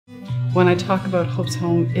When I talk about Hope's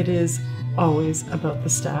Home, it is always about the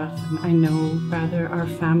staff. I know rather our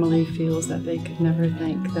family feels that they could never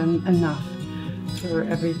thank them enough for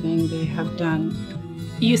everything they have done.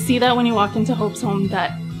 You see that when you walk into Hope's Home,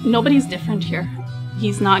 that nobody's different here.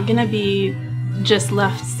 He's not gonna be just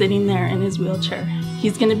left sitting there in his wheelchair.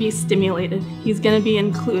 He's gonna be stimulated. He's gonna be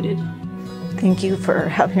included. Thank you for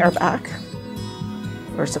having our back,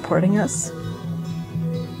 for supporting us.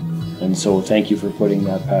 And so thank you for putting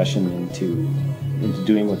that passion into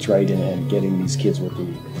doing what's right and getting these kids what they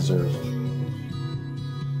deserve.